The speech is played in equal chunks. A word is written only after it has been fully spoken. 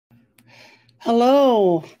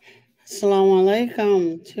Hello, Assalamu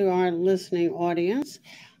alaikum to our listening audience.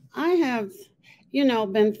 I have,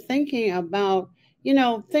 been thinking about,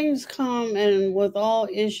 things come and with all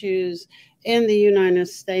issues in the United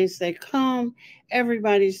States, they come,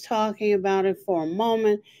 everybody's talking about it for a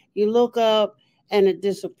moment. You look up and it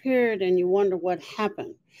disappeared and you wonder what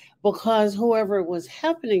happened because whoever it was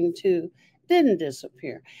happening to didn't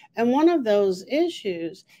disappear. And one of those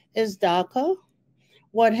issues is DACA.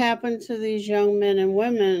 What happened to these young men and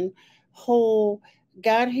women who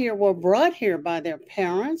got here, were brought here by their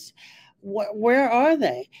parents? Where are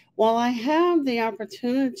they? Well, I have the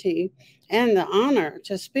opportunity and the honor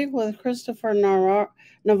to speak with Christopher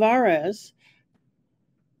Nevarez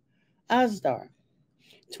Asdar,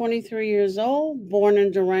 23 years old, born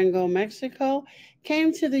in Durango, Mexico,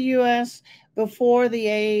 came to the U.S. before the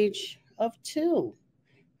age of 2.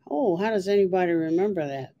 Oh, how does anybody remember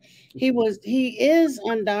that? He is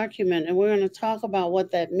undocumented, and we're going to talk about what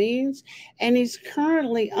that means. And he's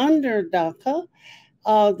currently under DACA,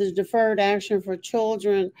 the Deferred Action for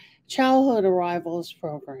Children Childhood Arrivals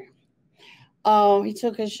Program. He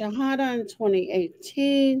took his Shahada in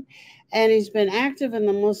 2018, and he's been active in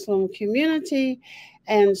the Muslim community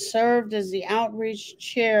and served as the outreach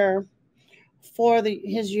chair for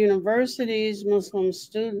his university's Muslim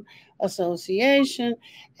Student Association,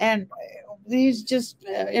 and he's just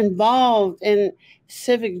involved in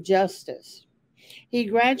civic justice. He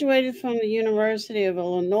graduated from the University of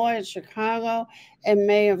Illinois at Chicago in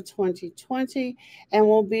May of 2020 and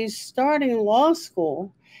will be starting law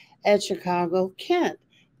school at Chicago Kent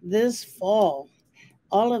this fall.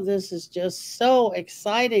 All of this is just so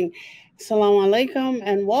exciting. Assalamu alaikum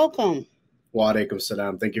and welcome. Wa alaikum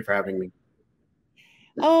salam. Thank you for having me.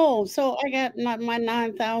 Oh, so I got my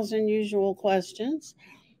 9,000 usual questions.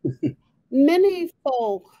 Many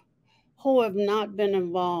folk who have not been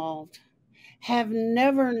involved have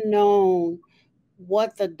never known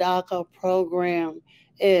what the DACA program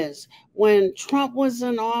is. When Trump was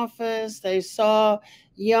in office, they saw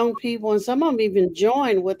young people, and some of them even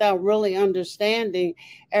joined without really understanding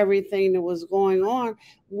everything that was going on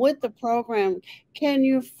with the program. Can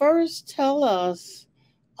you first tell us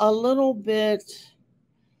a little bit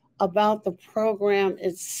about the program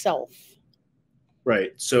itself?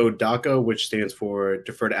 Right. So DACA, which stands for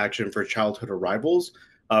Deferred Action for Childhood Arrivals,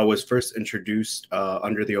 was first introduced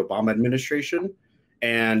under the Obama administration.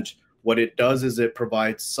 And what it does is it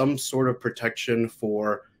provides some sort of protection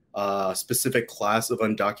for a specific class of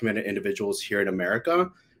undocumented individuals here in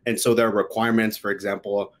America. And so there are requirements, for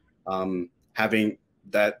example, having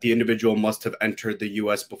that the individual must have entered the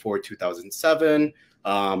U.S. before 2007,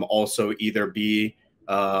 also either be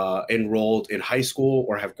enrolled in high school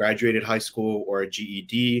or have graduated high school or a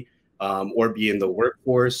GED, or be in the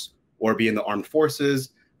workforce or be in the armed forces,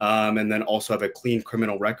 and then also have a clean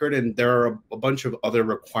criminal record. And there are a bunch of other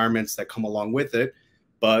requirements that come along with it.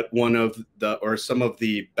 But one of the, or some of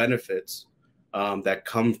the benefits that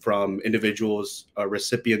come from individuals,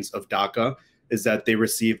 recipients of DACA, is that they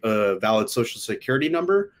receive a valid social security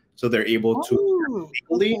number. So they're able to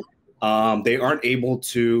legally, they aren't able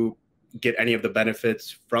to get any of the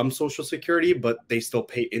benefits from Social Security, but they still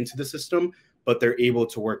pay into the system, but they're able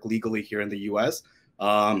to work legally here in the US.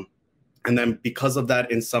 And then because of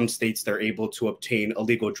that, in some states, they're able to obtain a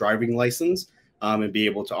legal driving license and be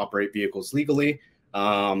able to operate vehicles legally.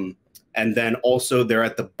 And then also they're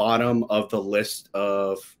at the bottom of the list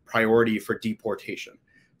of priority for deportation.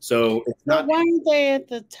 So it's not— why are they at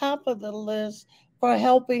the top of the list for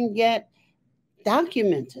helping get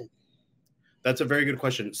documented? That's a very good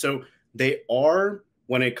question. So they are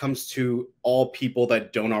when it comes to all people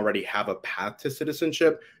that don't already have a path to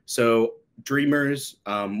citizenship. So Dreamers,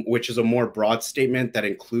 which is a more broad statement that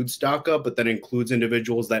includes DACA, but that includes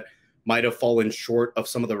individuals that might have fallen short of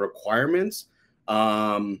some of the requirements,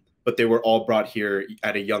 but they were all brought here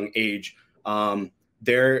at a young age.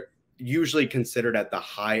 They're usually considered at the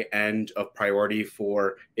high end of priority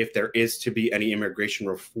for if there is to be any immigration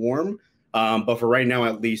reform. But for right now,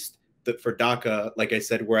 at least, for DACA, like I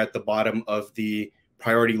said, we're at the bottom of the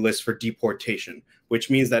priority list for deportation, which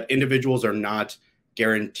means that individuals are not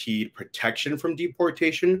guaranteed protection from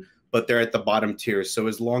deportation, but they're at the bottom tier. So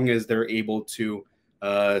as long as they're able to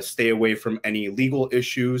stay away from any legal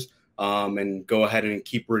issues and go ahead and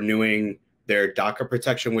keep renewing their DACA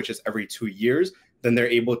protection, which is every 2 years, then they're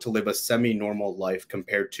able to live a semi-normal life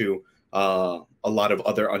compared to a lot of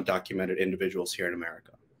other undocumented individuals here in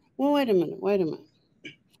America. Well, wait a minute.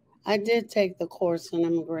 I did take the course in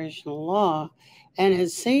immigration law, and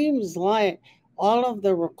it seems like all of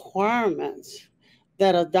the requirements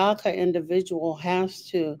that a DACA individual has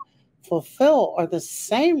to fulfill are the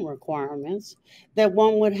same requirements that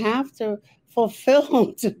one would have to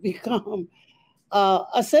fulfill to become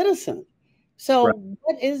a citizen. Right. So,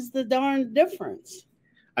 what is the darn difference?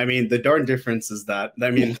 I mean, the darn difference is that,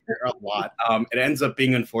 I mean, there are a lot. It ends up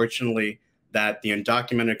being, unfortunately, that the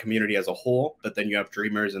undocumented community as a whole, but then you have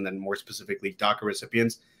dreamers and then more specifically DACA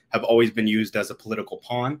recipients, have always been used as a political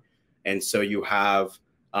pawn. And so you have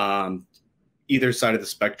either side of the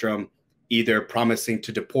spectrum, either promising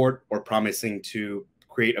to deport or promising to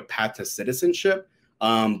create a path to citizenship.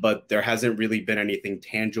 But there hasn't really been anything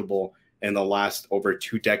tangible in the last over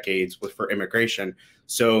 2 decades for immigration.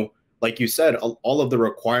 So like you said, all of the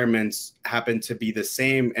requirements happen to be the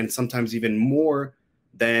same and sometimes even more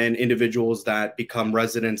than individuals that become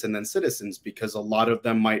residents and then citizens, because a lot of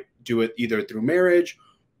them might do it either through marriage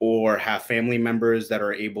or have family members that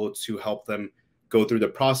are able to help them go through the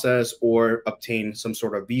process or obtain some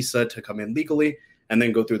sort of visa to come in legally and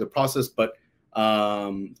then go through the process. But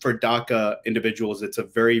for DACA individuals, it's a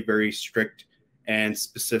very, very strict and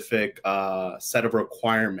specific set of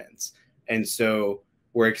requirements. And so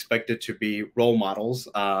we're expected to be role models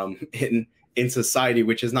in society,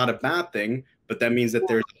 which is not a bad thing, but that means that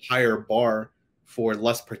there's a higher bar for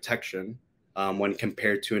less protection when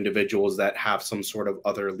compared to individuals that have some sort of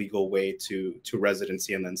other legal way to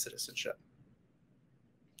residency and then citizenship.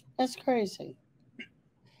 That's crazy.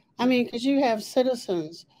 I mean, because you have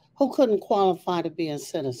citizens who couldn't qualify to be a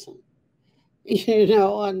citizen,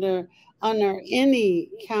 under any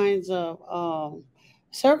kinds of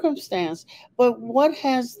circumstance. But what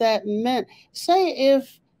has that meant? Say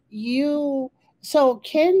if you, so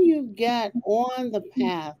can you get on the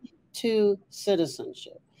path to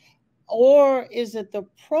citizenship? Or is it the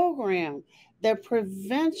program that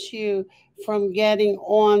prevents you from getting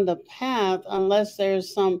on the path unless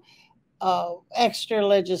there's some extra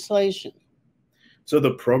legislation? So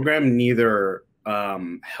the program neither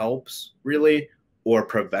helps really or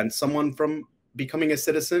prevents someone from becoming a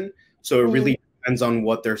citizen. So it really depends on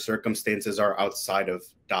what their circumstances are outside of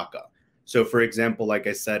DACA. So for example, like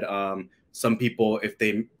I said, some people, if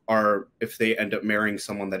they end up marrying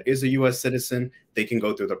someone that is a U.S. citizen, they can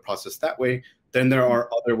go through the process that way. Then there are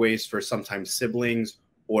other ways for sometimes siblings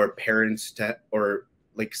or parents or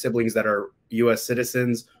like siblings that are U.S.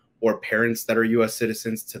 citizens or parents that are U.S.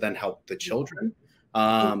 citizens to then help the children.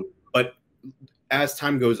 But as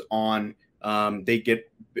time goes on, they get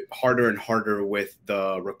harder and harder with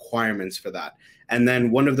the requirements for that. And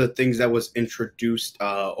then one of the things that was introduced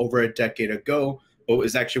over a decade ago, but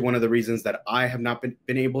was actually one of the reasons that I have not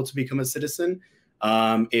been able to become a citizen,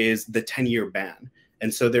 is the 10-year ban.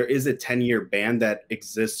 And so there is a 10-year ban that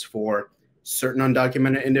exists for certain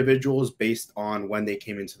undocumented individuals based on when they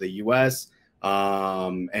came into the U.S.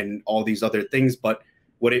 And all these other things. But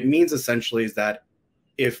what it means essentially is that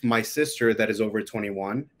if my sister that is over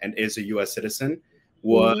 21 and is a U.S. citizen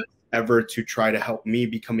was ever to try to help me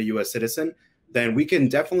become a U.S. citizen, then we can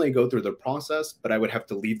definitely go through the process, but I would have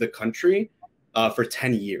to leave the country for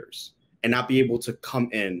 10 years and not be able to come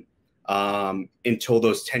in until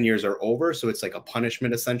those 10 years are over. So it's like a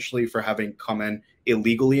punishment essentially for having come in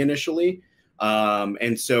illegally initially.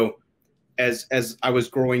 And so as I was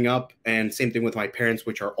growing up, and same thing with my parents,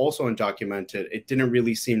 which are also undocumented, it didn't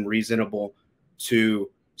really seem reasonable to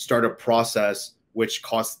start a process which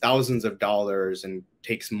costs thousands of dollars and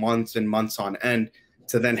takes months and months on end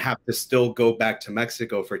to then have to still go back to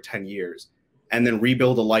Mexico for 10 years and then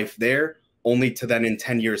rebuild a life there, only to then in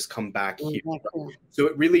 10 years come back here. So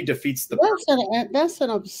it really defeats the purpose. That's an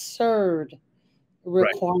absurd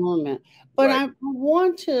requirement. But I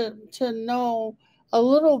want to know a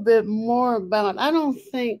little bit more about, I don't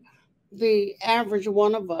think the average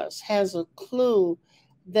one of us has a clue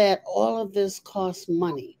that all of this costs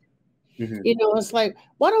money. It's like,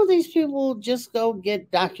 why don't these people just go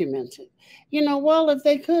get documented? Well, if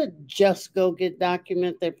they could just go get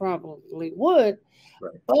documented, they probably would.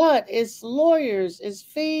 But it's lawyers, it's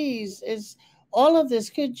fees, it's all of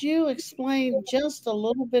this. Could you explain just a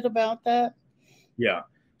little bit about that? Yeah.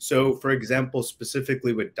 So, for example,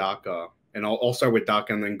 specifically with DACA, and I'll start with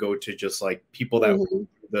DACA and then go to just like people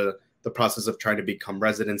that the process of trying to become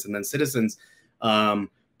residents and then citizens.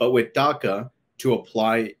 But with DACA, to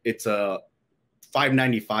apply, it's a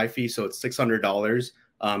 $595 fee, so it's $600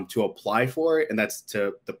 to apply for it, and that's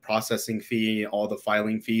to the processing fee, all the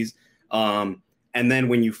filing fees. And then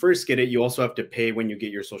when you first get it, you also have to pay when you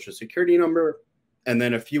get your social security number, and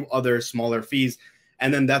then a few other smaller fees.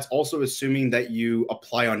 And then that's also assuming that you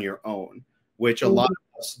apply on your own, which a lot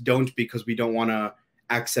of us don't, because we don't want to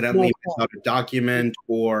accidentally miss out a document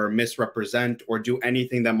or misrepresent or do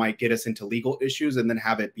anything that might get us into legal issues and then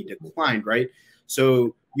have it be declined, right?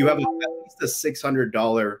 So you have at least a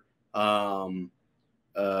 $600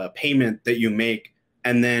 payment that you make,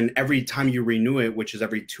 and then every time you renew it, which is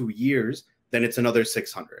every 2 years, then it's another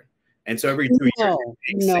 600. And so every 2 years.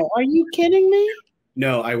 No, are you kidding me?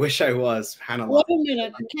 No, I wish I was. Hannah. Wait a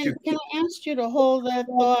minute. Can I ask you to hold that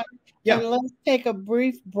thought? Yeah. And let's take a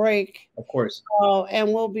brief break. Of course.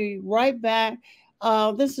 And we'll be right back.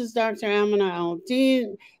 This is Dr. Aminah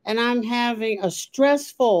Al-Deen, and I'm having a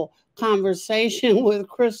stressful conversation with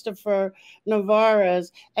Christopher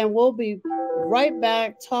Nevarez, and we'll be right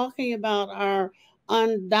back talking about our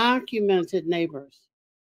undocumented neighbors.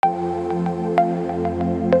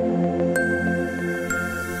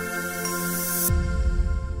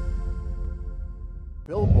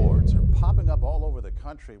 Billboards are popping up all over the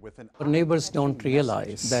country with an... Our neighbors don't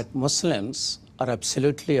realize that Muslims are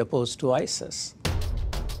absolutely opposed to ISIS.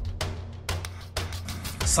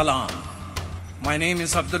 Salam. My name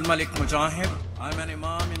is Abdul Malik Mujahid. I'm an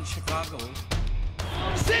imam in Chicago.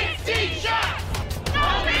 16 shots!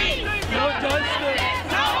 No me! No justice!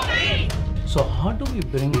 No me! So how do we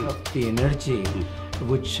bring up the energy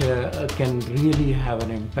which can really have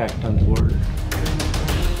an impact on the world?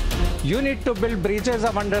 You need to build bridges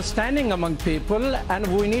of understanding among people, and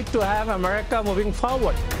we need to have America moving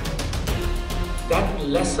forward. That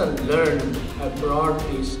lesson learned have brought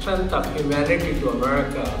the strength of humanity to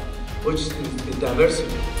America, which is the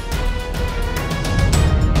diversity.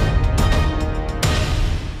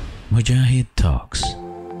 Mujahid Talks,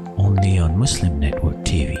 only on Muslim Network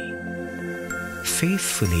TV.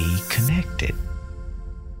 Faithfully connected.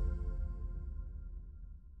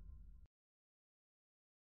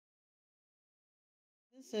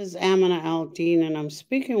 This is Aminah Al-Deen, and I'm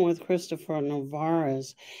speaking with Christopher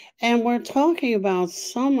Nevarez, and we're talking about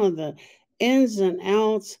some of the ins and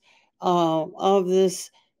outs of this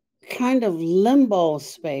kind of limbo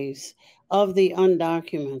space of the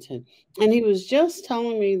undocumented. And he was just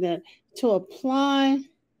telling me that to apply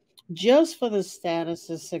just for the status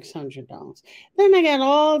is $600. Then they got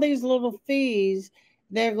all these little fees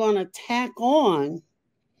they're going to tack on,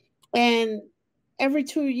 and every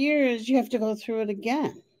 2 years, you have to go through it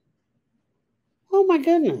again. Oh, my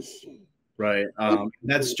goodness. Right.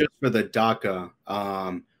 That's just for the DACA.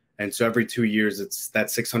 And so every 2 years, it's that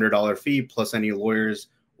 $600 fee plus any lawyers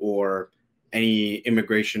or any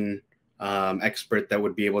immigration expert that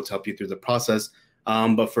would be able to help you through the process.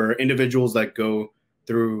 But for individuals that go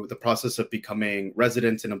through the process of becoming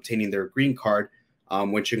residents and obtaining their green card,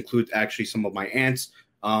 which includes actually some of my aunts,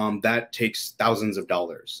 that takes thousands of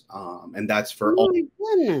dollars. And that's for all the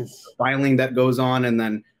filing that goes on. And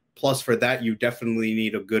then plus for that, you definitely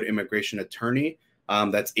need a good immigration attorney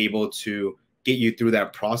that's able to get you through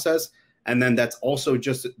that process. And then that's also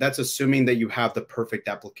that's assuming that you have the perfect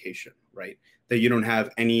application, right? That you don't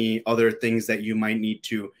have any other things that you might need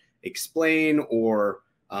to explain or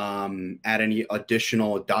add any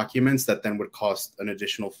additional documents that then would cost an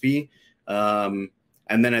additional fee.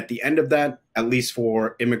 And then at the end of that, at least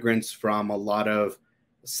for immigrants from a lot of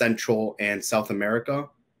Central and South America,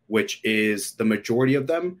 which is the majority of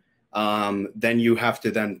them, then you have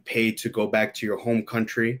to then pay to go back to your home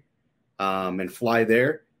country and fly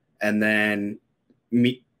there, and then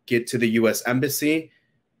get to the U.S. Embassy,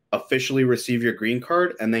 officially receive your green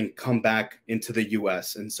card, and then come back into the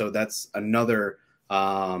U.S. And so that's another,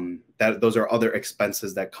 those are other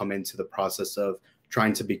expenses that come into the process of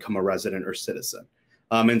trying to become a resident or citizen.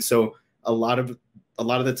 And so a lot of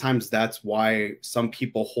the times that's why some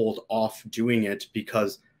people hold off doing it,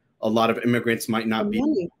 because a lot of immigrants might not be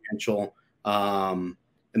in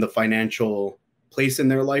the financial place in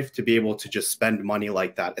their life to be able to just spend money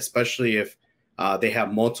like that, especially if they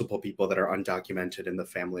have multiple people that are undocumented in the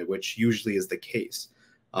family, which usually is the case.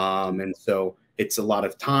 And so it's a lot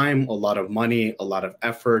of time, a lot of money, a lot of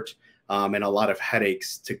effort, and a lot of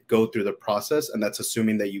headaches to go through the process. And that's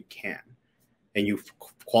assuming that you can and you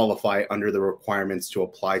qualify under the requirements to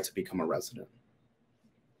apply to become a resident.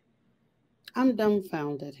 I'm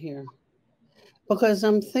dumbfounded here because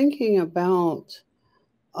I'm thinking about,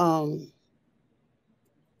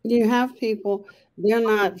 you have people, they're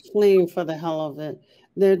not fleeing for the hell of it.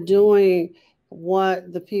 They're doing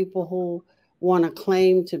what the people who want to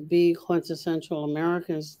claim to be quintessential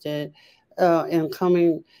Americans did in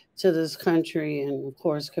coming to this country and, of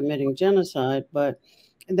course, committing genocide. But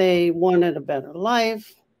they wanted a better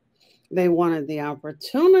life. They wanted the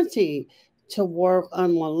opportunity to work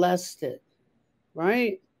unmolested,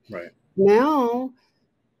 right? Right. Now,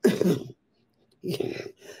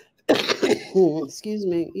 excuse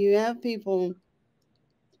me, you have people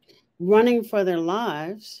running for their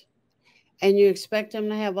lives and you expect them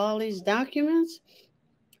to have all these documents.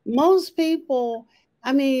 Most people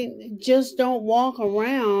I mean, just don't walk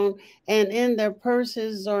around and in their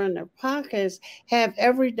purses or in their pockets have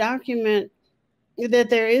every document that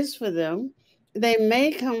there is for them. They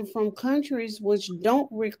may come from countries which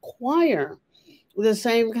don't require the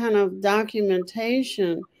same kind of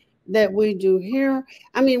documentation that we do here.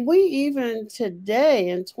 I mean, we even today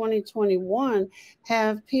in 2021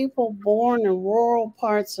 have people born in rural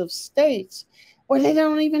parts of states where they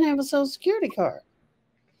don't even have a Social Security card,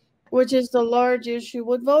 which is the large issue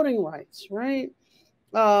with voting rights, right?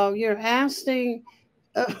 You're asking,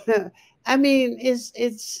 I mean,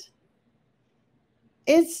 it's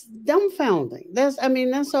dumbfounding.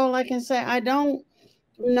 That's all I can say. I don't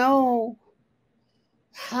know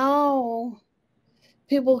how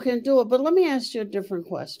people can do it. But let me ask you a different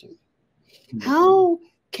question. How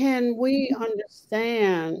can we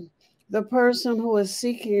understand the person who is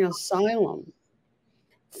seeking asylum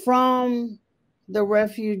from the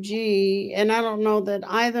refugee? And I don't know that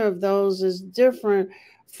either of those is different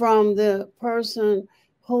from the person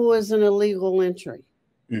who is an illegal entry.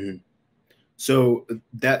 Mm-hmm. So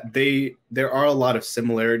there are a lot of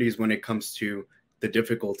similarities when it comes to the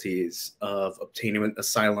difficulties of obtaining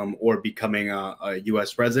asylum or becoming a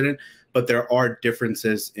U.S. resident, but there are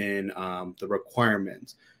differences in the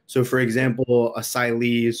requirements. So, for example,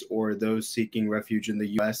 asylees or those seeking refuge in the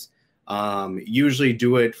U.S. Usually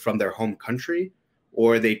do it from their home country,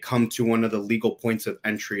 or they come to one of the legal points of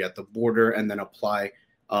entry at the border and then apply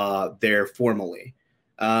there formally.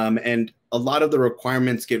 And a lot of the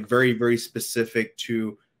requirements get very, very specific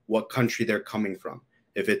to what country they're coming from.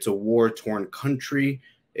 If it's a war-torn country,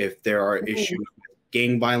 if there are issues with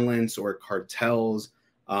gang violence or cartels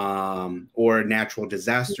or natural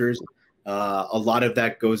disasters, a lot of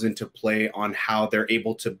that goes into play on how they're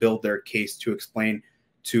able to build their case to explain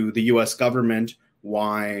to the U.S. government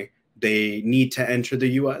why they need to enter the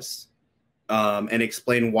U.S. And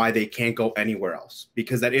explain why they can't go anywhere else,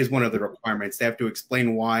 because that is one of the requirements. They have to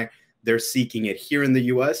explain why they're seeking it here in the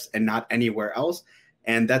U.S. and not anywhere else.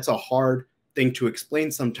 And that's a hard thing to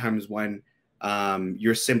explain sometimes when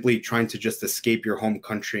you're simply trying to just escape your home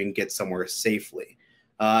country and get somewhere safely.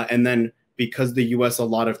 And then because the U.S. a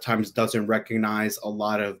lot of times doesn't recognize a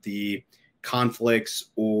lot of the conflicts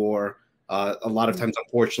or a lot of times,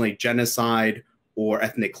 unfortunately, genocide or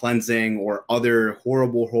ethnic cleansing or other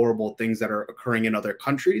horrible, horrible things that are occurring in other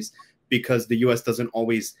countries, because the U.S. doesn't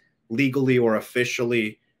always legally or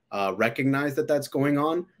officially recognize that that's going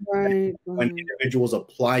on. Right. When individuals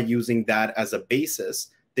apply using that as a basis,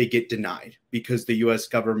 they get denied because the U.S.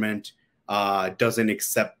 government doesn't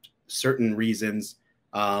accept certain reasons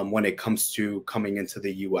when it comes to coming into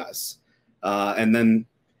the U.S. And then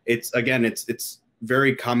it's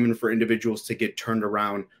very common for individuals to get turned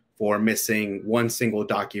around for missing one single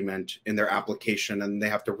document in their application, and they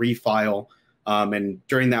have to refile. And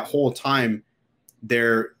during that whole time,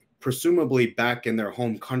 they're presumably back in their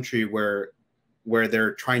home country where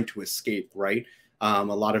they're trying to escape, right? A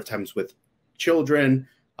lot of times with children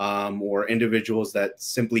or individuals that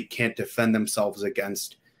simply can't defend themselves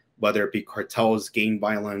against, whether it be cartels, gang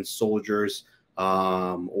violence, soldiers,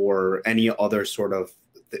 or any other sort of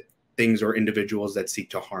things or individuals that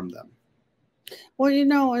seek to harm them. Well,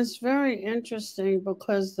 it's very interesting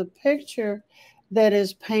because the picture that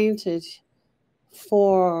is painted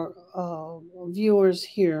for viewers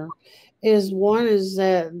here is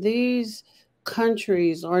that these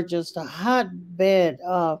countries are just a hotbed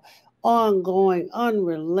of ongoing,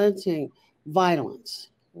 unrelenting violence,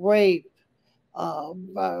 rape, I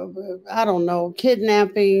don't know,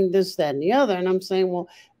 kidnapping, this, that, and the other. And I'm saying, well,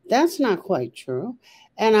 that's not quite true.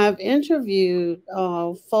 And I've interviewed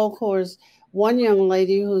folk who's one young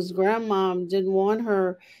lady whose grandmom didn't want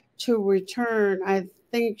her to return. I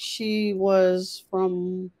think she was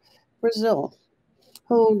from Brazil,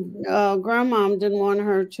 who grandmom didn't want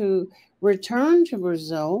her to return to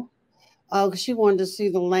Brazil. She wanted to see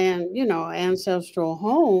the land, ancestral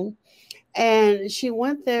home. And she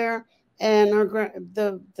went there, and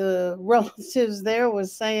the relatives there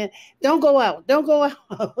was saying, don't go out, go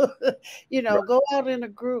out in a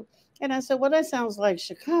group. And I said, well, that sounds like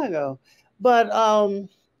Chicago. But,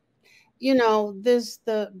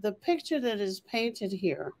 the picture that is painted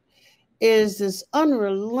here is this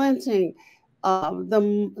unrelenting,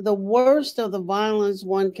 the worst of the violence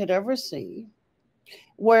one could ever see.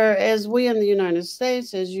 Whereas we in the United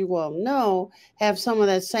States, as you well know, have some of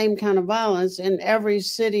that same kind of violence in every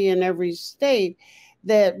city and every state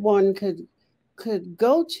that one could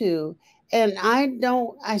go to. And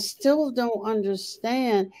I still don't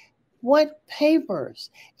understand what papers.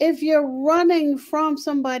 If you're running from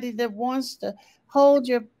somebody that wants to hold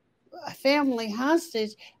your a family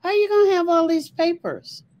hostage, how are you going to have all these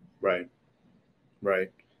papers? Right.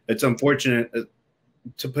 Right. It's unfortunate.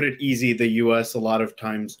 To put it easy, the U.S. a lot of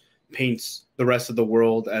times paints the rest of the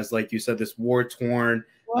world as, like you said, this war-torn,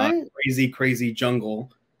 Right. crazy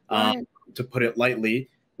jungle, Right. to put it lightly,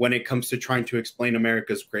 when it comes to trying to explain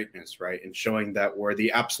America's greatness, right? And showing that we're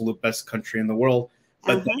the absolute best country in the world,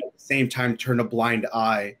 but then at the same time turn a blind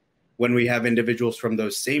eye when we have individuals from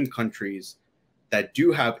those same countries that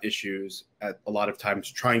do have issues at a lot of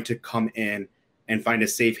times trying to come in and find a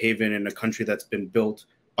safe haven in a country that's been built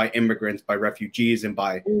by immigrants, by refugees, and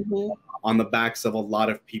by on the backs of a lot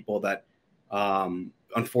of people that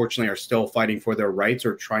unfortunately are still fighting for their rights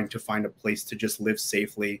or trying to find a place to just live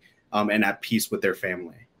safely and at peace with their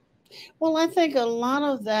family. Well, I think a lot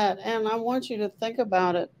of that, and I want you to think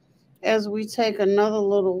about it as we take another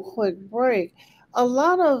little quick break, a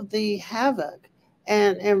lot of the havoc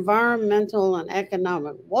and environmental and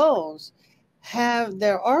economic woes have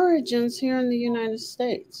their origins here in the United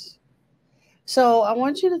States. So I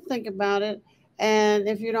want you to think about it. And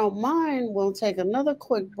if you don't mind, we'll take another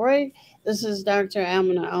quick break. This is Dr.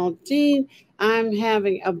 Aminah Al-Deen. I'm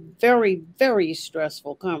having a very, very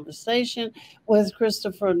stressful conversation with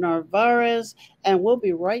Christopher Nevarez, and we'll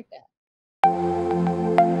be right back.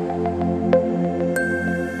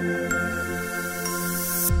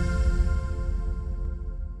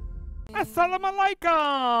 Assalamu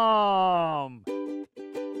alaikum!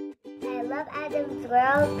 I love Adam's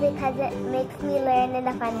World because it makes me learn in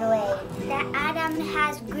a fun way. That Adam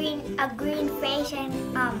has a green face and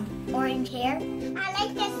orange hair. I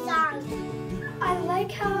like this song. I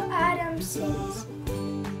like how Adam sings.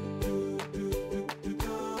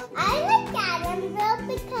 I like Adam's World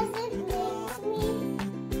because it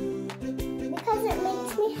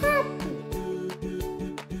makes me happy.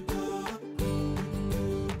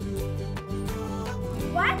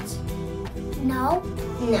 What? No.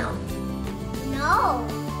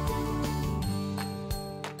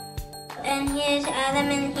 And here's Adam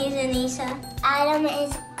and here's Anissa. Adam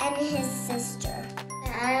and his sister.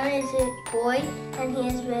 Adam is a boy and he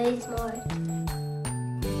is very smart.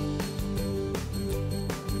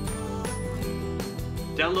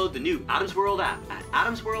 Download the new Adam's World app at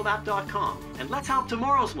adamsworldapp.com and let's help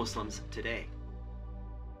tomorrow's Muslims today.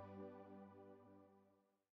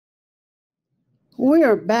 We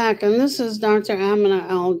are back, and this is Dr. Aminah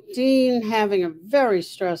Al-Deen having a very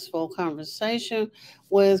stressful conversation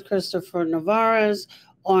with Christopher Nevarez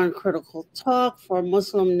on Critical Talk for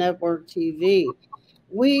Muslim Network TV.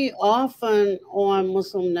 We often on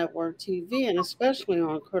Muslim Network TV, and especially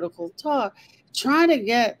on Critical Talk, try to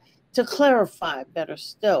get to clarify better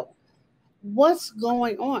still what's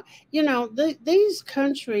going on. You know, these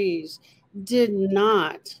countries did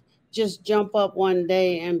not just jump up one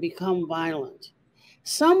day and become violent.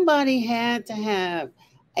 Somebody had to have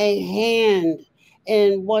a hand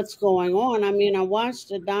in what's going on. I mean, I watched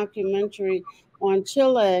a documentary on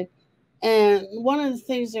Chile, and one of the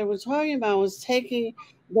things they were talking about was taking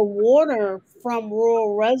the water from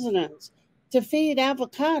rural residents to feed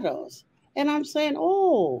avocados. And I'm saying,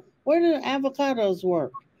 oh, where do avocados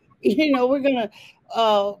work? You know, we're going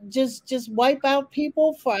to just wipe out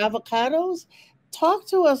people for avocados? Talk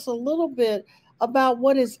to us a little bit about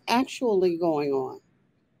what is actually going on.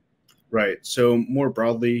 Right. So more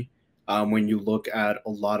broadly, when you look at a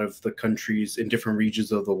lot of the countries in different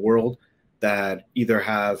regions of the world that either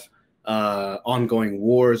have ongoing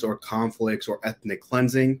wars or conflicts or ethnic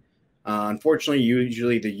cleansing, unfortunately,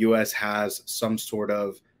 usually the U.S. has some sort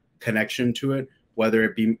of connection to it, whether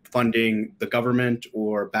it be funding the government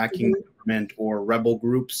or backing the government or rebel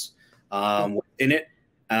groups within it.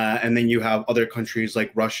 And then you have other countries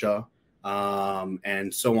like Russia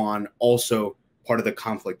and so on, also part of the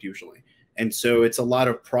conflict usually. And so it's a lot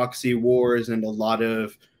of proxy wars and a lot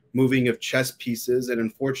of moving of chess pieces. And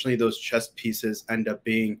unfortunately, those chess pieces end up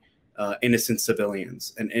being innocent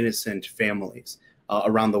civilians and innocent families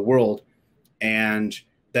around the world. And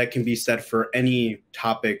that can be said for any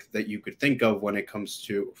topic that you could think of when it comes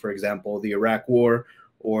to, for example, the Iraq War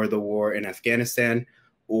or the war in Afghanistan,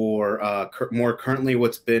 or more currently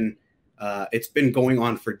what's been, it's been going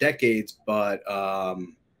on for decades, but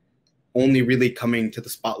only really coming to the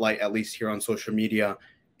spotlight, at least here on social media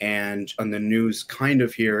and on the news kind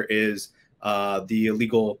of here, is the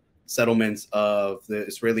illegal settlements of the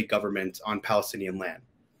Israeli government on Palestinian land.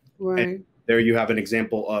 Right. And there you have an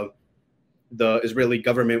example of the Israeli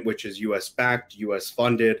government, which is U.S. backed, U.S.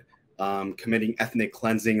 funded, committing ethnic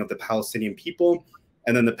cleansing of the Palestinian people,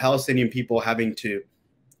 and then the Palestinian people having to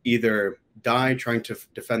either die trying to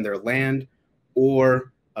defend their land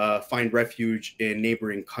or find refuge in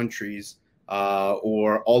neighboring countries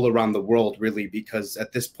or all around the world, really, because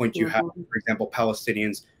at this point you have, for example,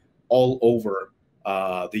 Palestinians all over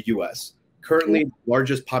the U.S. Currently, the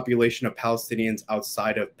largest population of Palestinians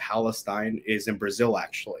outside of Palestine is in Brazil,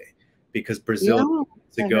 actually, because Brazil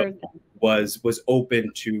was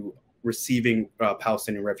open to receiving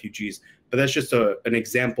Palestinian refugees. But that's just an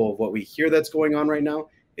example of what we hear that's going on right now.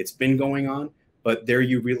 It's been going on, but there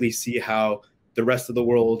you really see how the rest of the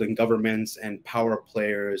world and governments and power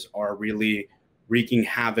players are really wreaking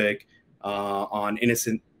havoc on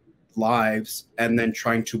innocent lives, and then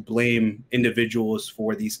trying to blame individuals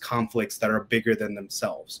for these conflicts that are bigger than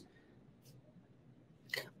themselves.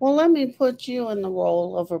 Well, let me put you in the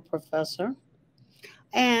role of a professor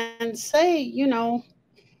and say, you know,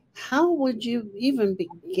 how would you even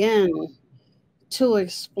begin to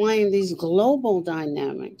explain these global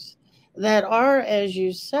dynamics that are, as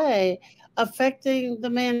you say, affecting the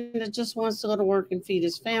man that just wants to go to work and feed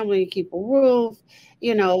his family, keep a roof,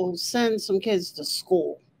 you know, send some kids to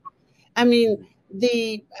school? I mean,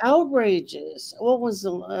 the outrages. What was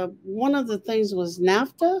one of the things was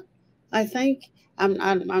NAFTA, I think. I'm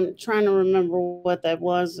trying to remember what that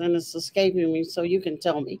was, and it's escaping me. So you can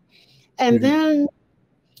tell me. And then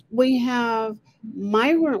we have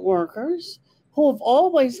migrant workers who have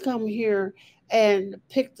always come here and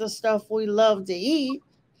picked the stuff we love to eat,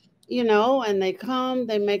 you know, and they come,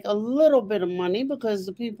 they make a little bit of money because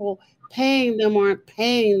the people paying them aren't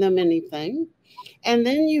paying them anything. And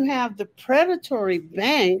then you have the predatory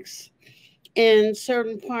banks in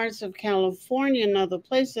certain parts of California and other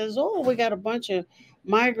places. Oh, we got a bunch of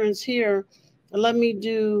migrants here. Let me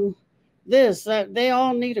do this. They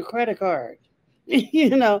all need a credit card,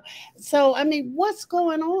 you know. So, I mean, what's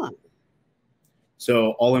going on?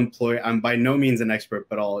 So I'm by no means an expert,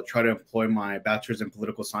 but I'll try to employ my bachelor's in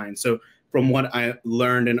political science. So from what I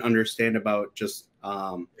learned and understand about just,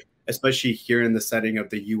 especially here in the setting of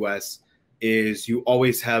the U.S., is you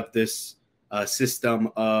always have this system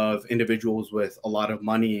of individuals with a lot of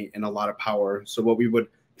money and a lot of power. So what we would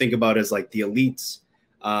think about is like the elites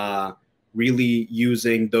really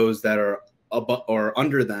using those that are above or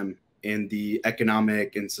under them in the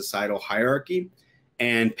economic and societal hierarchy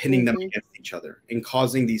and pinning them against each other and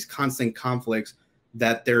causing these constant conflicts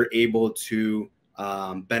that they're able to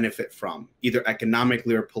benefit from, either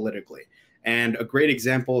economically or politically. And a great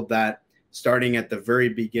example of that, starting at the very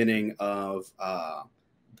beginning of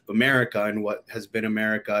America and what has been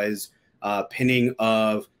America, is pinning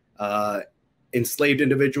of enslaved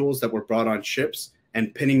individuals that were brought on ships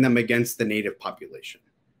and pinning them against the native population,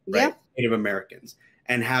 right? Native Americans,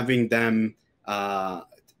 and having them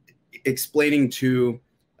explaining to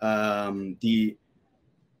I'll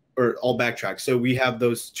backtrack. So we have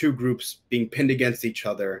those two groups being pinned against each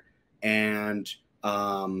other, and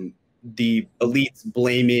the elites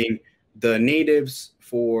blaming the natives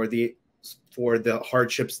for the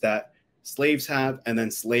hardships that slaves have, and then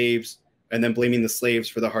blaming the slaves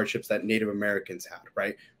for the hardships that Native Americans had,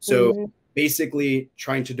 right? So basically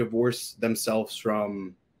trying to divorce themselves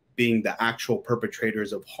from being the actual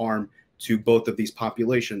perpetrators of harm to both of these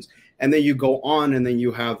populations. And then you go on, and then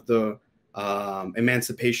you have the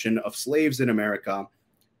emancipation of slaves in America.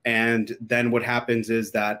 And then what happens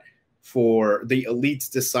is that for the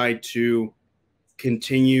elites decide to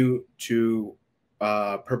continue to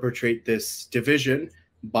perpetrate this division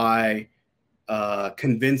by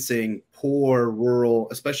convincing poor rural,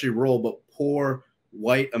 especially rural, but poor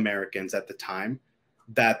white Americans at the time,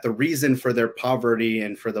 that the reason for their poverty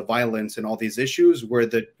and for the violence and all these issues were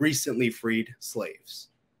the recently freed slaves,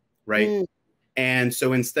 right? And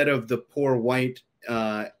so instead of the poor white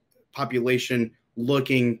population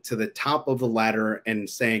looking to the top of the ladder and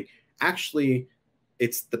saying, actually,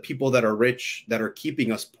 it's the people that are rich that are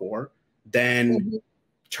keeping us poor, then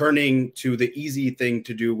turning to the easy thing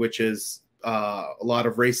to do, which is a lot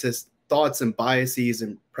of racist thoughts and biases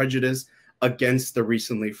and prejudice against the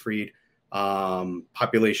recently freed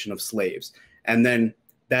population of slaves. And then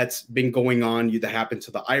that's been going on. That happened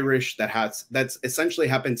to the Irish. That's essentially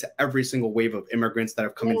happened to every single wave of immigrants that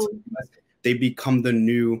have come into the US. They become the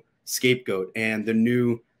new scapegoat and the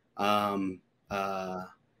new,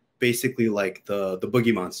 basically like the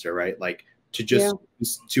boogie monster, right? Like to just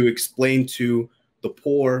to explain to the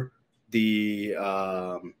poor, the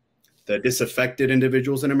disaffected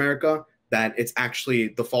individuals in America, that it's actually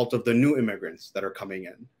the fault of the new immigrants that are coming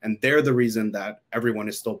in. And they're the reason that everyone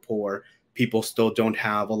is still poor. People still don't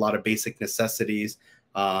have a lot of basic necessities.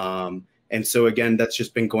 And so, again, that's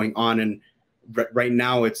just been going on. And right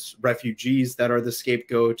now it's refugees that are the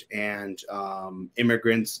scapegoat, and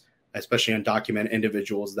immigrants, especially undocumented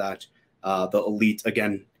individuals, that the elite,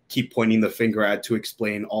 again, keep pointing the finger at to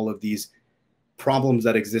explain all of these problems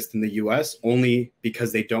that exist in the US only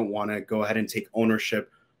because they don't want to go ahead and take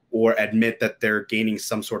ownership or admit that they're gaining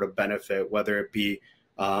some sort of benefit, whether it be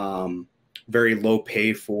very low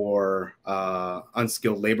pay for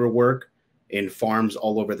unskilled labor work in farms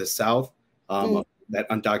all over the South that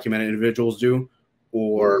undocumented individuals do,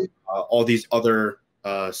 or all these other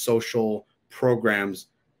social programs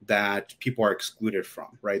that people are excluded from,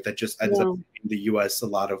 right? That just ends up giving the U.S. a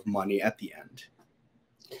lot of money at the end.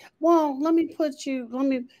 Well, let me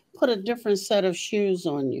put a different set of shoes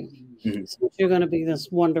on you. Since you're going to be this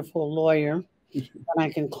wonderful lawyer that I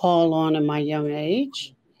can call on in my young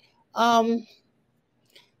age.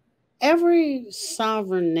 Every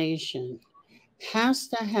sovereign nation has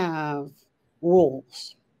to have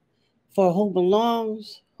rules for who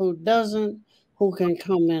belongs, who doesn't, who can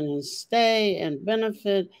come in and stay and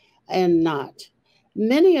benefit and not.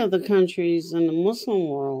 Many of the countries in the Muslim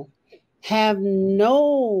world have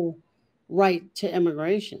no right to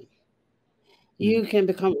immigration. You can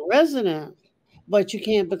become a resident, but you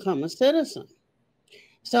can't become a citizen.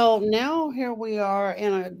 So now here we are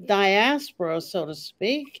in a diaspora, so to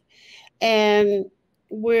speak, and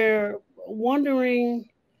we're wondering,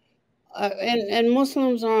 and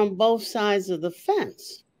Muslims are on both sides of the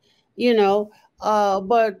fence,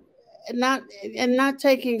 but not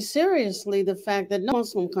taking seriously the fact that no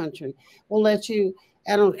Muslim country will let you,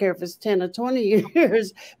 I don't care if it's 10 or 20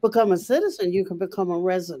 years, become a citizen. You can become a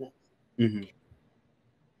resident. And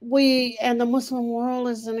the Muslim world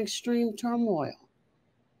is in extreme turmoil.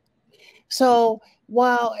 So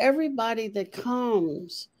while everybody that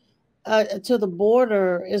comes to the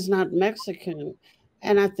border is not Mexican,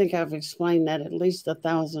 and I think I've explained that at least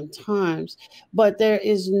 1,000 times, but there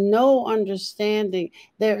is no understanding.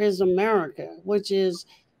 There is America, which is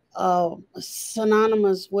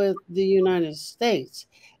synonymous with the United States.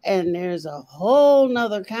 And there's a whole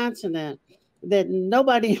nother continent that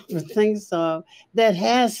nobody ever thinks of that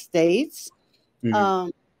has states.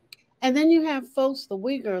 And then you have folks, the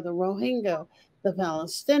Uyghur, the Rohingya, the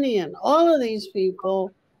Palestinian, all of these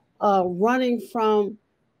people running from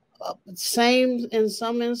same in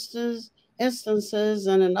some instances,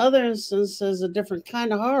 and in other instances, a different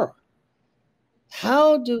kind of horror.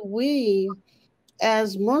 How do we,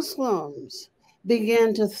 as Muslims,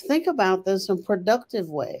 begin to think about this in productive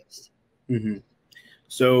ways?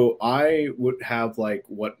 So I would have like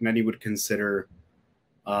what many would consider,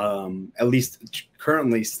 at least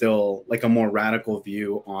currently still, like a more radical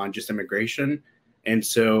view on just immigration. And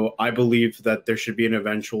so I believe that there should be an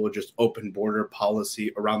eventual just open border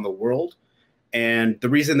policy around the world. And the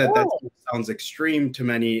reason that that sounds extreme to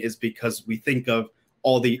many is because we think of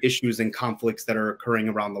all the issues and conflicts that are occurring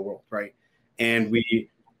around the world, right? And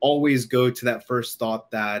we always go to that first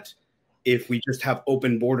thought that if we just have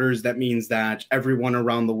open borders, that means that everyone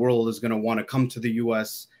around the world is going to want to come to the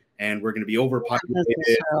U.S. and we're going to be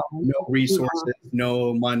overpopulated, no resources,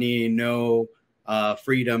 no money, no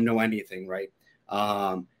freedom, no anything, right?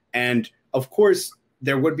 And of course,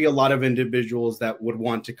 there would be a lot of individuals that would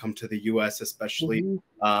want to come to the U.S., especially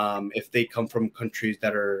if they come from countries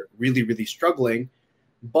that are really, really struggling.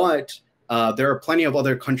 But there are plenty of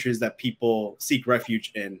other countries that people seek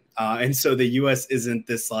refuge in. And so the U.S. isn't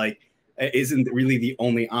really the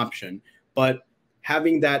only option. But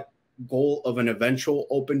having that goal of an eventual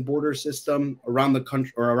open border system around the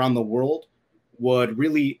country or around the world would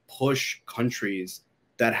really push countries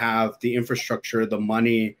that have the infrastructure, the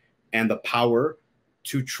money, and the power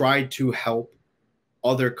to try to help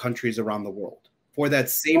other countries around the world for that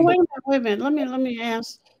same. Wait a minute. Let me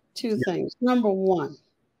ask two things. Number one,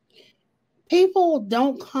 people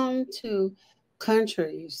don't come to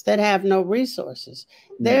countries that have no resources.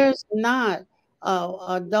 There's not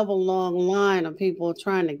a double long line of people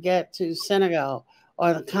trying to get to Senegal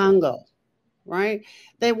or the Congo, right?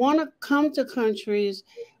 They want to come to countries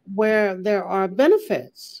where there are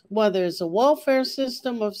benefits, whether it's a welfare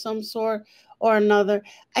system of some sort or another.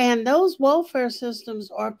 And those welfare systems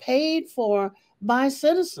are paid for by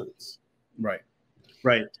citizens. Right.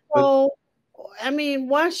 So, I mean,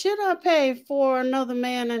 why should I pay for another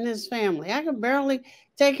man and his family? I can barely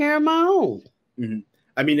take care of my own.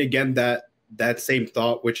 I mean, again, that same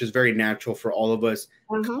thought, which is very natural for all of us,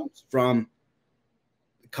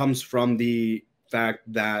 comes from the fact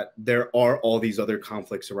that there are all these other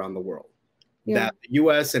conflicts around the world, that the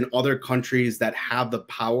U.S. and other countries that have the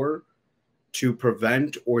power to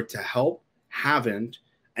prevent or to help haven't,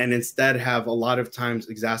 and instead have a lot of times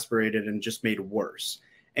exacerbated and just made worse.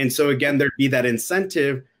 And so again, there'd be that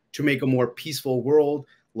incentive to make a more peaceful world,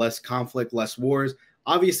 less conflict, less wars.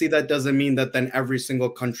 Obviously, that doesn't mean that then every single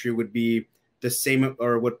country would be the same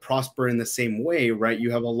or would prosper in the same way, right?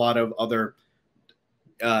 You have a lot of other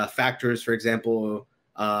factors, for example,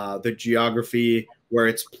 the geography, where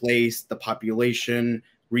it's placed, the population,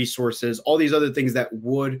 resources, all these other things that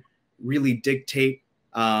would really dictate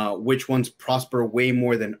which ones prosper way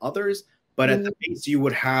more than others. But at the base, you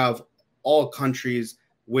would have all countries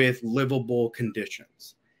with livable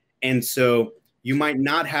conditions. And so you might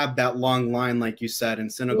not have that long line, like you said, in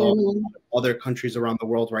Senegal, other countries around the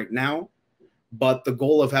world right now. But the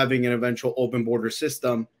goal of having an eventual open border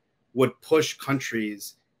system would push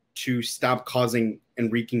countries to stop causing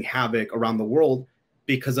and wreaking havoc around the world,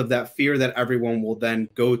 because of that fear that everyone will then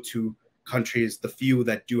go to countries, the few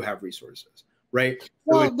that do have resources, right?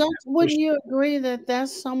 Well, wouldn't you agree that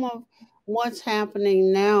that's some of what's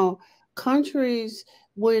happening now? Countries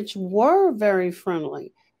which were very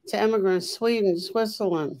friendly to immigrants, Sweden,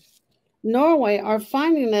 Switzerland, Norway, are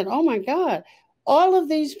finding that, oh my God, all of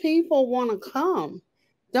these people want to come,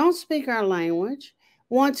 don't speak our language,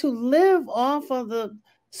 want to live off of the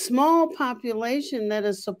small population that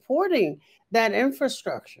is supporting that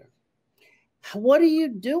infrastructure. What do you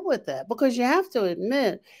do with that? Because you have to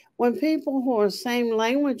admit, when people who are same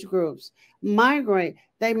language groups migrate,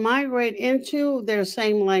 they migrate into their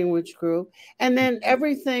same language group, and then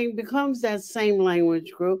everything becomes that same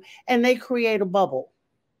language group, and they create a bubble.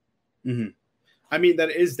 Mm-hmm. I mean,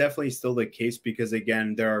 that is definitely still the case, because,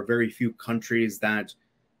 again, there are very few countries that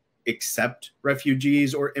accept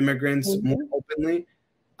refugees or immigrants more openly,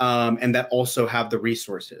 and that also have the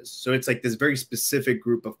resources. So it's like this very specific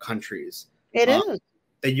group of countries. It is.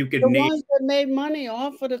 That you could the name. Ones that made money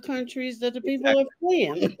off of the countries that the people are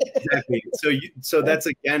fleeing. Exactly. So that's,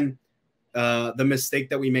 again, the mistake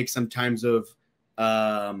that we make sometimes of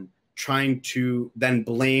trying to then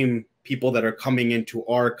blame people that are coming into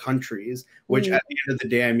our countries, which at the end of the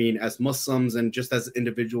day, I mean, as Muslims and just as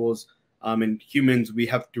individuals and humans, we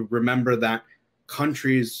have to remember that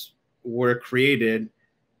countries were created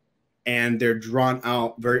and they're drawn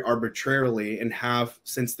out very arbitrarily and have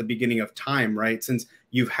since the beginning of time, right? Since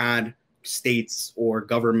you've had states or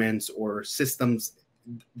governments or systems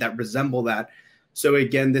that resemble that. So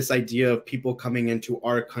again, this idea of people coming into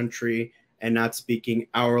our country and not speaking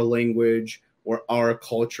our language or our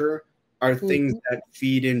culture are things that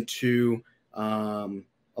feed into a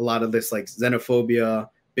lot of this, like xenophobia,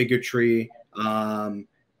 bigotry, and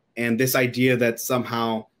this idea that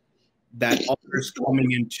somehow that others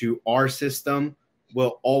coming into our system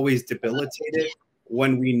will always debilitate it,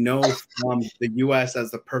 when we know from the U.S.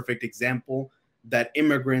 as the perfect example that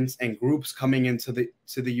immigrants and groups coming into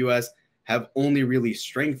the U.S. have only really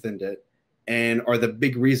strengthened it and are the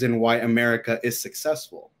big reason why America is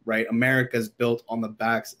successful, right? America is built on the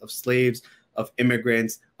backs of slaves, of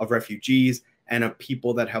immigrants, of refugees, and of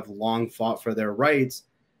people that have long fought for their rights.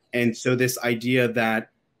 And so this idea that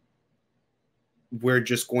we're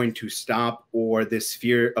just going to stop, or this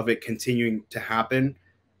fear of it continuing to happen,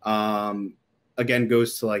 again,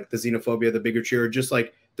 goes to like the xenophobia, the bigotry, or just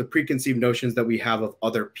like the preconceived notions that we have of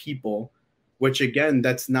other people, which again,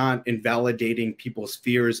 that's not invalidating people's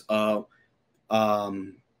fears of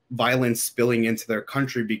violence spilling into their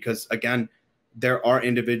country, because again, there are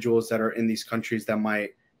individuals that are in these countries that might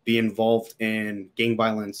be involved in gang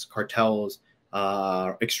violence, cartels,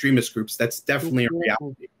 extremist groups. That's definitely a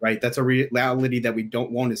reality, right? That's a reality that we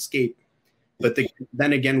don't want to escape. But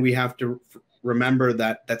then again, we have to remember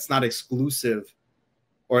that that's not exclusive,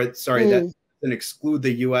 or sorry, that doesn't exclude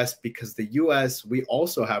the U.S., because the U.S., we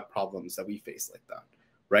also have problems that we face like that,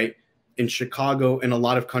 right? In Chicago, in a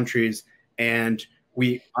lot of countries, and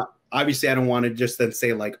we obviously, I don't want to just then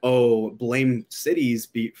say like, oh, blame cities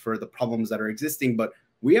for the problems that are existing, but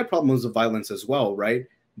we have problems of violence as well, right?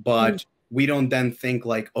 But we don't then think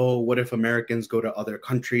like, oh, what if Americans go to other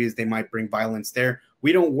countries? They might bring violence there.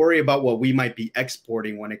 We don't worry about what we might be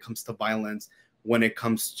exporting when it comes to violence, when it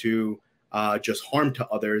comes to just harm to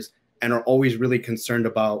others, and are always really concerned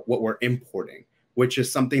about what we're importing, which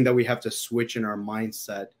is something that we have to switch in our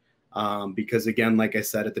mindset. Because again, like I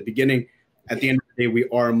said at the beginning, at the end of the day, we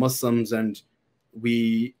are Muslims, and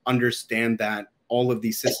we understand that all of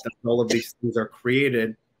these systems, all of these things are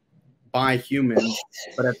created by humans,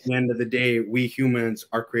 but at the end of the day, we humans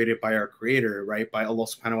are created by our creator, right? By Allah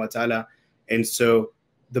subhanahu wa ta'ala. And so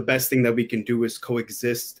the best thing that we can do is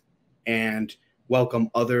coexist and welcome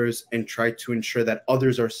others and try to ensure that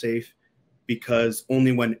others are safe, because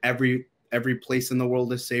only when every place in the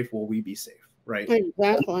world is safe will we be safe, right?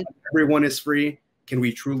 Exactly. When everyone is free, can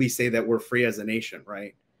we truly say that we're free as a nation,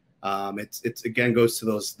 right? It's again goes to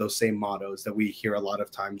those same mottos that we hear a lot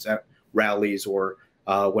of times at rallies or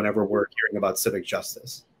whenever we're hearing about civic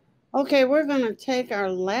justice. Okay, we're going to take our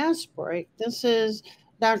last break. This is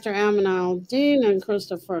Dr. Aminah Al-Deen and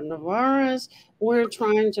Christopher Nevarez. We're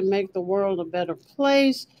trying to make the world a better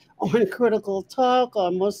place on Critical Talk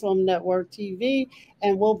on Muslim Network TV,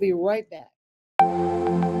 and we'll be right back.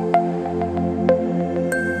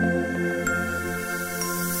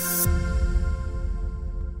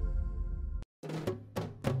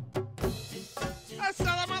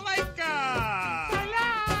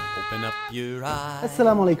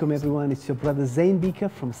 Assalamu alaikum everyone, it's your brother Zain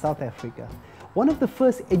Bika from South Africa. One of the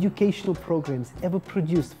first educational programs ever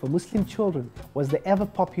produced for Muslim children was the ever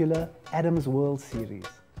popular Adam's World series.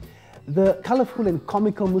 The colorful and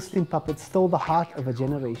comical Muslim puppets stole the heart of a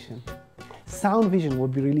generation. Sound Vision will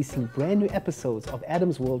be releasing brand new episodes of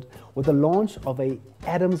Adam's World with the launch of a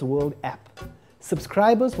Adam's World app.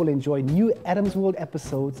 Subscribers will enjoy new Adam's World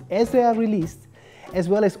episodes as they are released, as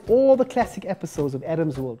well as all the classic episodes of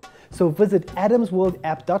Adam's World. So visit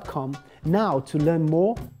adamsworldapp.com now to learn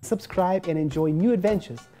more, subscribe, and enjoy new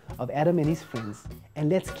adventures of Adam and his friends. And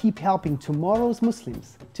let's keep helping tomorrow's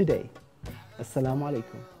Muslims today. Assalamu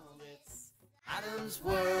alaikum. Adam's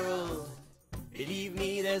World. Believe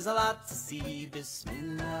me, there's a lot to see.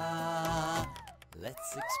 Bismillah.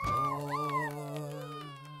 Let's explore.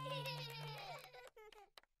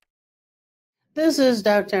 This is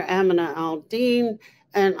Dr. Aminah Al-Deen,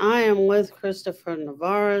 and I am with Christopher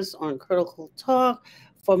Nevarez on Critical Talk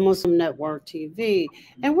for Muslim Network TV.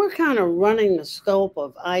 And we're kind of running the scope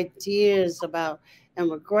of ideas about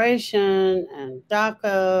immigration and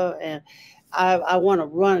DACA, and I want to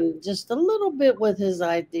run just a little bit with his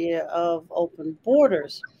idea of open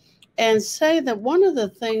borders and say that one of the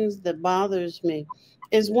things that bothers me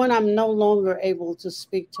is when I'm no longer able to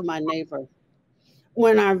speak to my neighbor,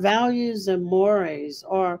 when our values and mores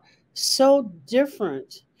are so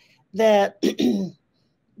different that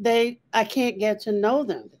I can't get to know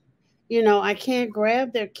them. You know, I can't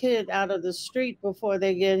grab their kid out of the street before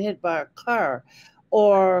they get hit by a car,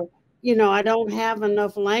 or, you know, I don't have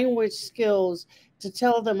enough language skills to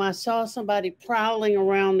tell them I saw somebody prowling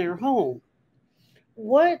around their home.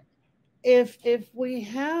 What if we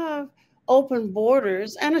have open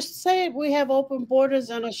borders, and say we have open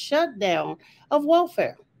borders and a shutdown of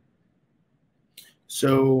welfare?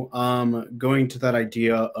 So going to that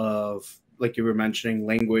idea of, like you were mentioning,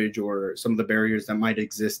 language or some of the barriers that might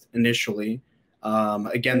exist initially,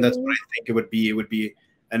 again, that's what I think it would be. It would be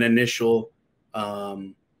an initial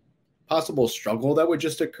possible struggle that would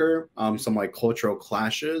just occur, some like cultural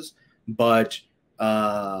clashes, but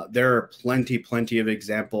there are plenty of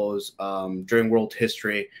examples during world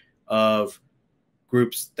history of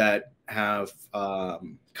groups that have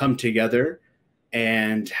come together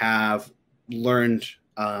and have learned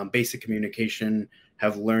basic communication,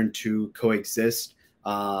 have learned to coexist.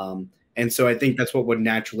 And so I think that's what would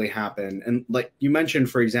naturally happen. And like you mentioned,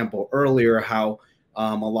 for example, earlier, how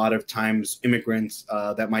a lot of times immigrants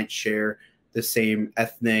that might share the same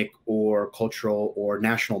ethnic or cultural or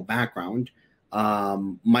national background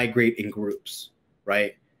migrate in groups,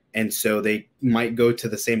 right? And so they might go to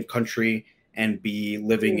the same country and be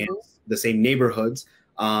living in the same neighborhoods.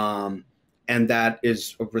 And that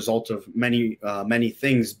is a result of many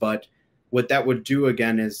things. But what that would do,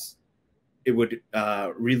 again, is it would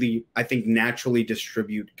really, I think, naturally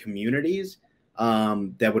distribute communities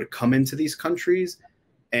that would come into these countries.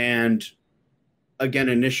 And again,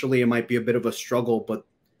 initially, it might be a bit of a struggle, but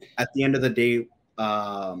at the end of the day,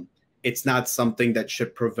 it's not something that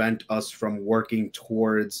should prevent us from working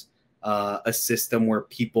towards a system where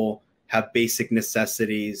people have basic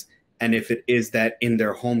necessities. And if it is that in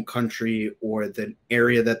their home country or the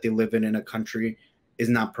area that they live in a country is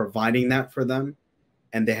not providing that for them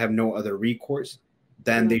and they have no other recourse,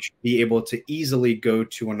 then they should be able to easily go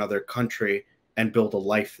to another country and build a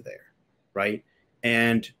life there, right?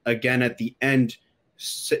 And again, at the end,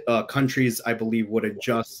 countries, I believe, would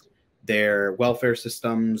adjust their welfare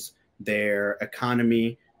systems, their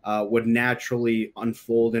economy would naturally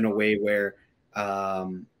unfold in a way where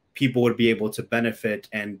people would be able to benefit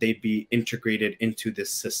and they'd be integrated into this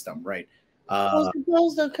system, right? Well,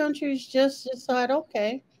 suppose the countries just decide,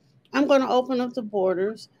 okay, I'm going to open up the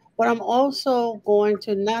borders, but I'm also going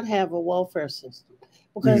to not have a welfare system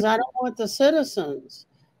because I don't want the citizens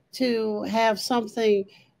to have something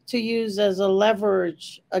to use as a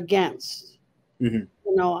leverage against. You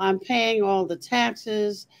know, I'm paying all the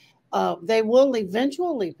taxes. They will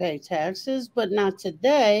eventually pay taxes, but not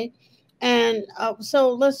today. And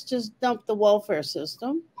so let's just dump the welfare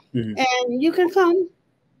system and you can come.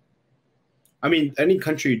 I mean, any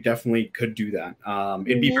country definitely could do that.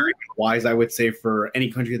 It'd be very wise, I would say, for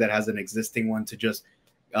any country that has an existing one to just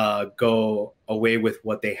go away with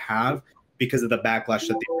what they have because of the backlash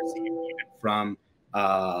that they receive even from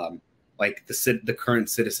like the current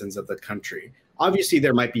citizens of the country. Obviously,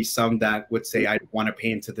 there might be some that would say, I want to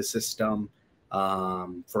pay into the system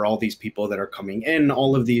for all these people that are coming in,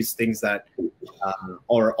 all of these things that,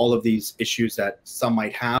 or all of these issues that some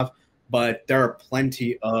might have. But there are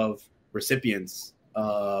plenty of recipients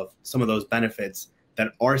of some of those benefits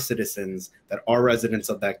that are citizens, that are residents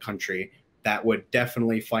of that country, that would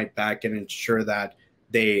definitely fight back and ensure that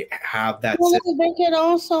they have that. Well, they could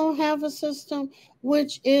also have a system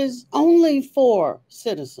which is only for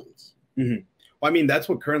citizens. Mm-hmm. Well, I mean, that's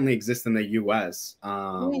what currently exists in the U.S.,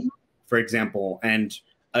 for example. And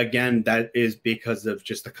again, that is because of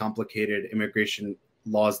just the complicated immigration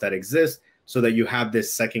laws that exist, so that you have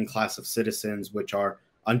this second class of citizens, which are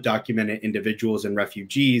undocumented individuals and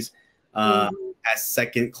refugees, as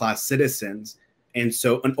second class citizens. And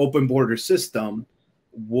so an open border system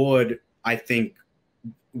would, I think,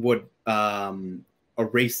 would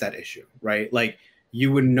erase that issue, right? Like,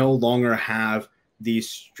 you would no longer have these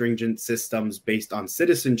stringent systems based on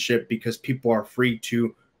citizenship, because people are free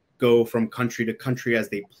to go from country to country as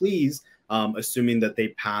they please, assuming that they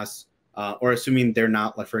pass or assuming they're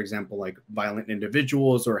not, like, for example, like violent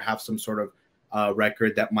individuals or have some sort of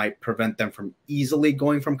record that might prevent them from easily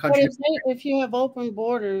going from country. If you have open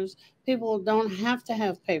borders, people don't have to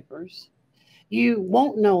have papers. You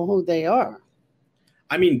won't know who they are.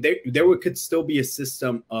 I mean, there could still be a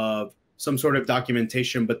system of some sort of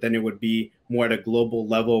documentation, but then it would be more at a global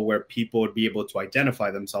level where people would be able to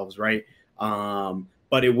identify themselves, right?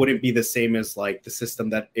 But it wouldn't be the same as like the system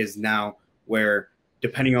that is now, where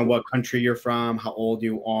depending on what country you're from, how old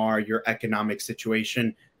you are, your economic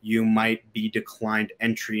situation, you might be declined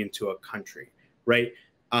entry into a country, right?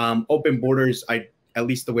 Open borders, at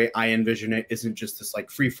least the way I envision it, isn't just this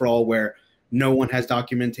like free-for-all where no one has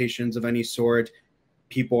documentations of any sort.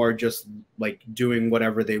 People are just like doing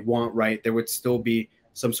whatever they want, right? There would still be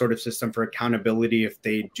some sort of system for accountability if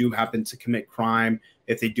they do happen to commit crime,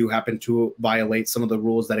 if they do happen to violate some of the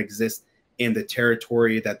rules that exist in the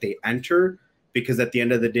territory that they enter. Because at the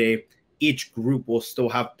end of the day, each group will still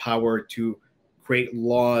have power to create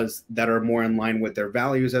laws that are more in line with their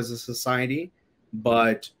values as a society.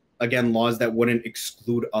 But again, laws that wouldn't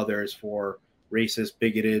exclude others for racist,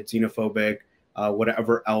 bigoted, xenophobic,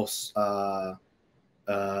 whatever else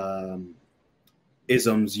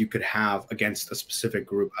isms you could have against a specific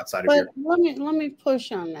group outside of your. Let me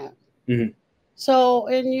push on that. Mm-hmm. So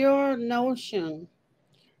in your notion,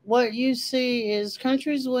 what you see is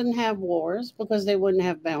countries wouldn't have wars because they wouldn't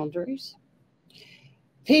have boundaries.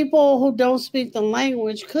 People who don't speak the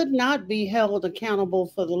language could not be held accountable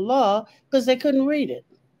for the law because they couldn't read it.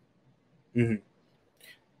 Mm-hmm.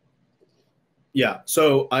 Yeah.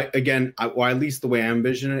 So or at least the way I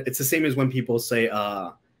envision it, it's the same as when people say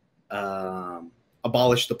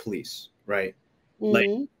abolish the police, right?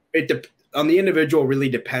 Mm-hmm. Like on the individual really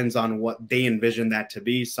depends on what they envision that to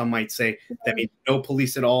be. Some might say that means no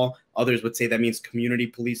police at all. Others would say that means community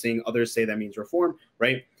policing. Others say that means reform,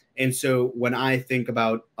 right? And so when I think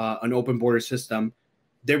about an open border system,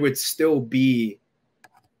 there would still be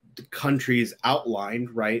the countries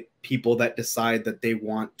outlined, right? People that decide that they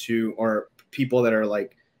want to, or people that are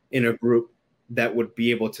like in a group that would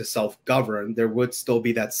be able to self-govern. There would still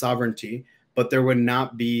be that sovereignty, but there would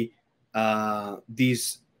not be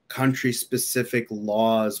these country-specific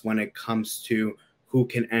laws when it comes to who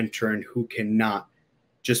can enter and who cannot,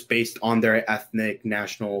 just based on their ethnic,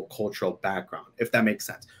 national, cultural background, if that makes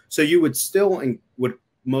sense. So you would still and would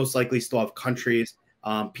most likely still have countries.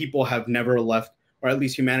 People have never left, or at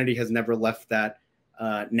least humanity has never left that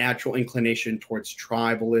natural inclination towards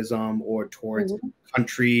tribalism or towards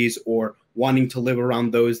countries or wanting to live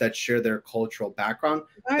around those that share their cultural background.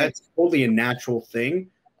 Right. That's totally a natural thing.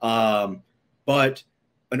 But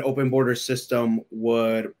an open border system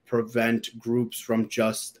would prevent groups from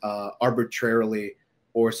just arbitrarily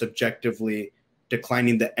or subjectively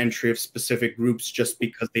declining the entry of specific groups just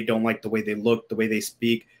because they don't like the way they look, the way they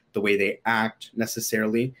speak, the way they act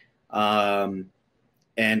necessarily.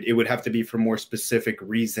 And it would have to be for more specific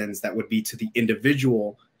reasons that would be to the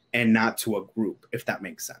individual and not to a group, if that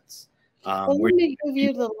makes sense. Well, let me give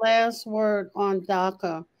you the last word on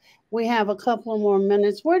DACA. We have a couple more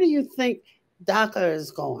minutes. Where do you think DACA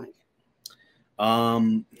is going?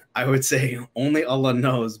 I would say only Allah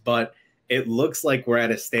knows, but it looks like we're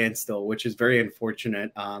at a standstill, which is very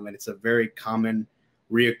unfortunate. And it's a very common,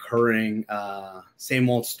 reoccurring, same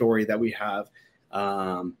old story that we have.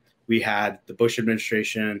 We had the Bush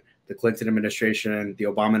administration, the Clinton administration, the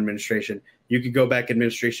Obama administration. You could go back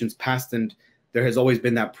administrations past, and there has always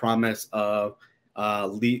been that promise of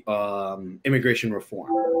immigration reform,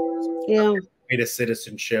 yeah, to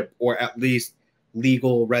citizenship, or at least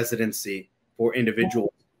legal residency for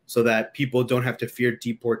individuals so that people don't have to fear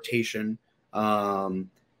deportation,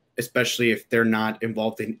 especially if they're not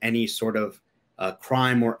involved in any sort of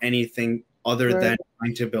crime or anything other than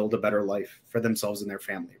trying to build a better life for themselves and their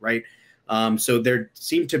family, right? So there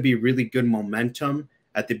seemed to be really good momentum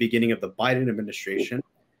at the beginning of the Biden administration.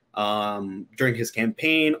 During his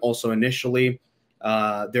campaign, also initially,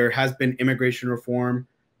 there has been immigration reform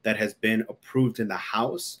that has been approved in the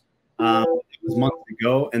House. It was months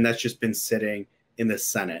ago, and that's just been sitting in the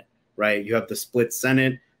Senate, right? You have the split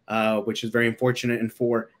Senate, which is very unfortunate. And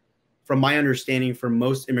from my understanding, for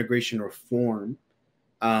most immigration reform,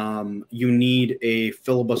 you need a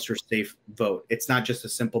filibuster-safe vote. It's not just a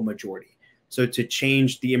simple majority. So to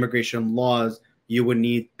change the immigration laws, you would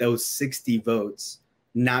need those 60 votes,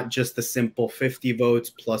 not just the simple 50 votes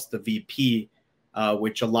plus the VP,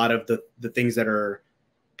 which a lot of the things that are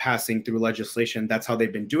passing through legislation, that's how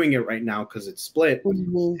they've been doing it right now because it's split.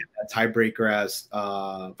 A tiebreaker as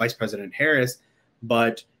Vice President Harris,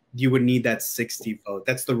 but you would need that 60 vote.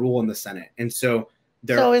 That's the rule in the Senate. And so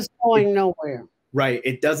it's going nowhere. Right.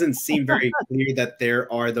 It doesn't seem very clear that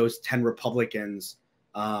there are those 10 Republicans,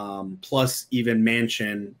 plus even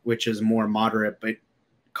Manchin, which is more moderate, but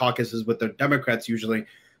caucuses with the Democrats usually.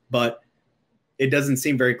 But it doesn't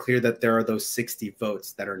seem very clear that there are those 60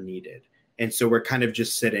 votes that are needed. And so we're kind of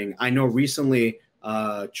just sitting. I know recently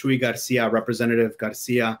Chuy Garcia, Representative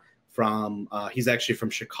Garcia he's actually from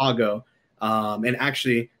Chicago. And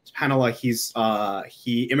actually, SubhanAllah,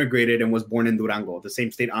 he immigrated and was born in Durango, the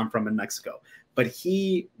same state I'm from in Mexico. But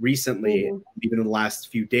he recently, even in the last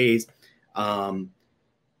few days,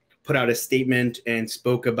 put out a statement and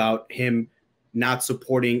spoke about him not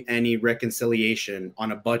supporting any reconciliation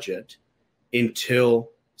on a budget until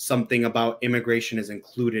something about immigration is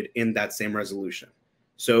included in that same resolution.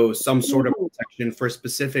 So some sort of protection for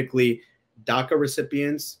specifically DACA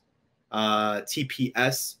recipients,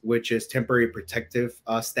 TPS, which is temporary protective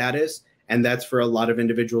status. And that's for a lot of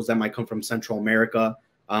individuals that might come from Central America.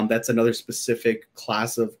 That's another specific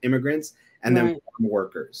class of immigrants. And then farm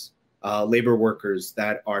workers, labor workers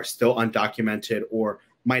that are still undocumented or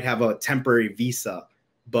might have a temporary visa,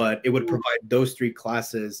 but it would provide those three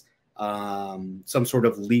classes some sort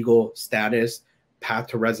of legal status, path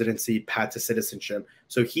to residency, path to citizenship.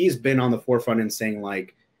 So he's been on the forefront in saying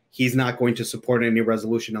like, he's not going to support any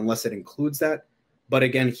resolution unless it includes that. But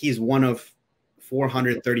again, he's one of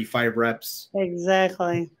 435 reps.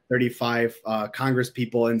 Exactly. 35 Congress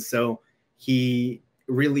people. And so he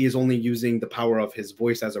really is only using the power of his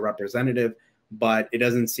voice as a representative, but it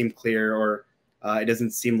doesn't seem clear or it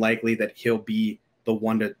doesn't seem likely that he'll be the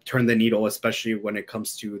one to turn the needle, especially when it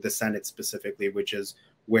comes to the Senate specifically, which is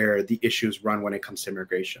where the issues run when it comes to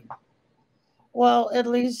immigration. Well, at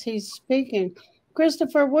least he's speaking.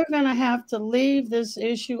 Christopher, we're going to have to leave this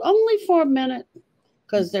issue only for a minute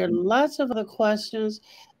because there are lots of other questions.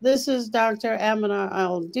 This is Dr. Aminah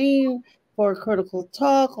Al-Deen for Critical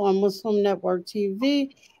Talk on Muslim Network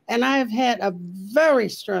TV. And I've had a very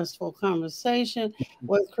stressful conversation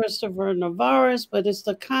with Christopher Nevarez, but it's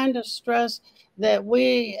the kind of stress that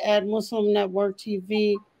we at Muslim Network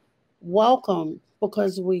TV welcome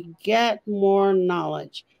because we get more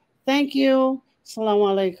knowledge. Thank you.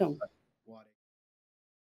 Assalamu alaikum.